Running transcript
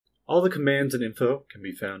All the commands and info can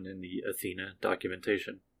be found in the Athena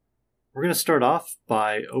documentation. We're going to start off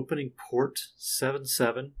by opening port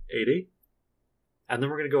 7780, and then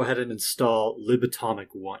we're going to go ahead and install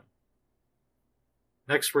libatomic 1.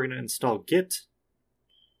 Next, we're going to install git,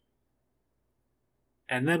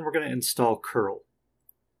 and then we're going to install curl.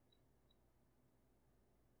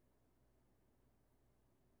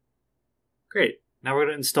 Great. Now we're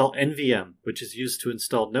going to install NVM, which is used to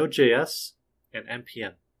install Node.js and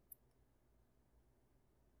NPM.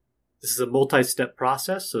 This is a multi-step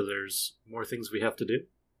process, so there's more things we have to do.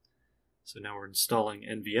 So now we're installing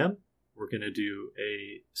NVM. We're going to do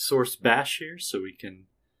a source bash here so we can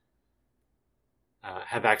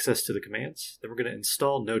have access to the commands. Then we're going to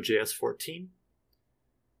install Node.js 14.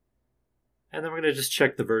 And then we're going to just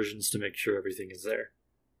check the versions to make sure everything is there.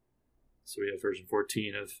 So we have version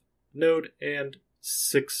 14 of Node and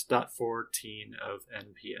 6.14 of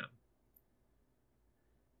NPM.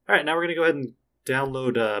 All right, now we're going to go ahead and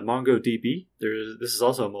download MongoDB. This is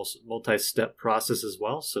also a multi-step process as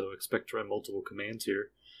well, so expect to run multiple commands here.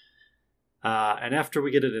 And after we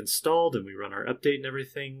get it installed and we run our update and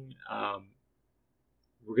everything,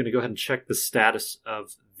 we're going to go ahead and check the status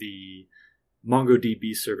of the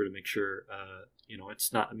MongoDB server to make sure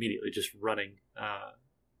it's not immediately just running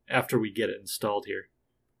after we get it installed here.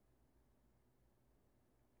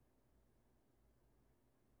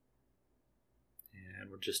 And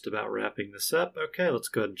we're just about wrapping this up. Okay, let's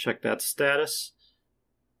go ahead and check that status.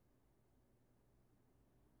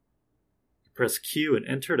 Press Q and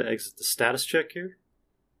enter to exit the status check here.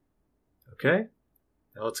 Okay,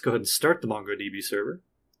 now let's go ahead and start the MongoDB server.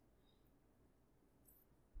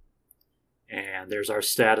 And there's our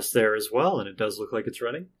status there as well, and it does look like it's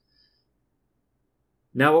running.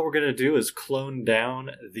 Now what we're going to do is clone down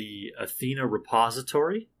the Athena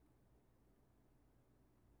repository.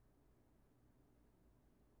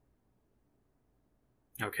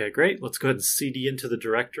 Okay, great. Let's go ahead and cd into the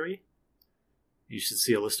directory. You should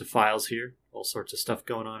see a list of files here, all sorts of stuff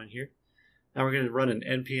going on in here. Now we're going to run an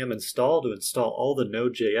npm install to install all the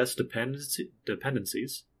Node.js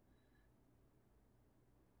dependencies.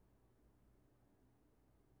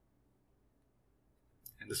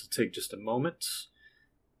 And this will take just a moment.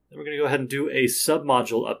 Then we're going to go ahead and do a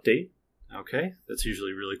submodule update. Okay, that's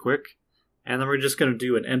usually really quick. And then we're just going to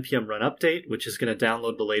do an npm run update, which is going to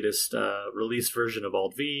download the latest release version of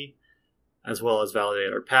Alt-V, as well as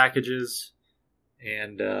validate our packages,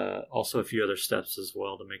 and also a few other steps as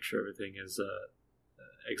well to make sure everything is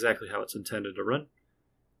exactly how it's intended to run.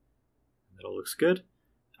 That all looks good.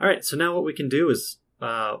 All right, so now what we can do is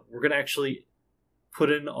we're going to actually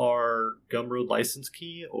put in our Gumroad license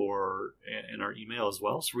key or in our email as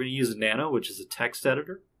well. So we're going to use Nano, which is a text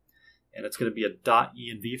editor, and it's going to be a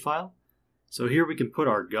 .env file. So here we can put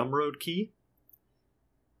our Gumroad key,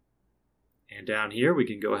 and down here we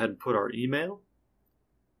can go ahead and put our email.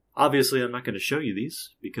 Obviously I'm not going to show you these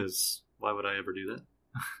because why would I ever do that?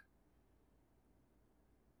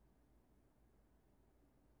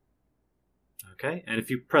 Okay, and if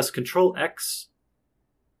you press Control X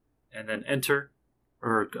and then enter,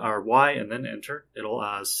 or Y and then enter, it'll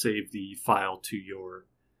save the file to your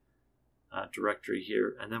directory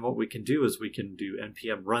here. And then what we can do is we can do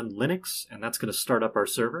npm run Linux, and that's going to start up our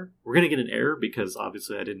server. We're going to get an error because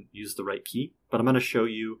obviously I didn't use the right key, but I'm going to show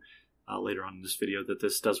you later on in this video that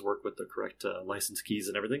this does work with the correct license keys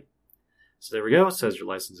and everything. So there we go. It says your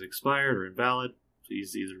license is expired or invalid.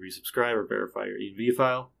 Please either resubscribe or verify your env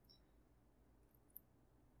file.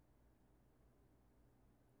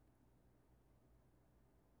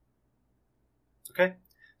 Okay.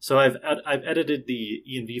 So I've edited the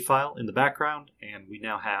env file in the background, and we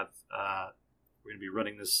now have, we're going to be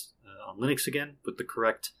running this on Linux again with the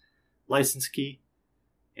correct license key.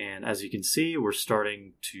 And as you can see, we're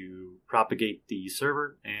starting to propagate the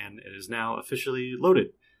server, and it is now officially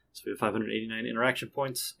loaded. So we have 589 interaction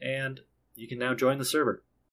points, and you can now join the server.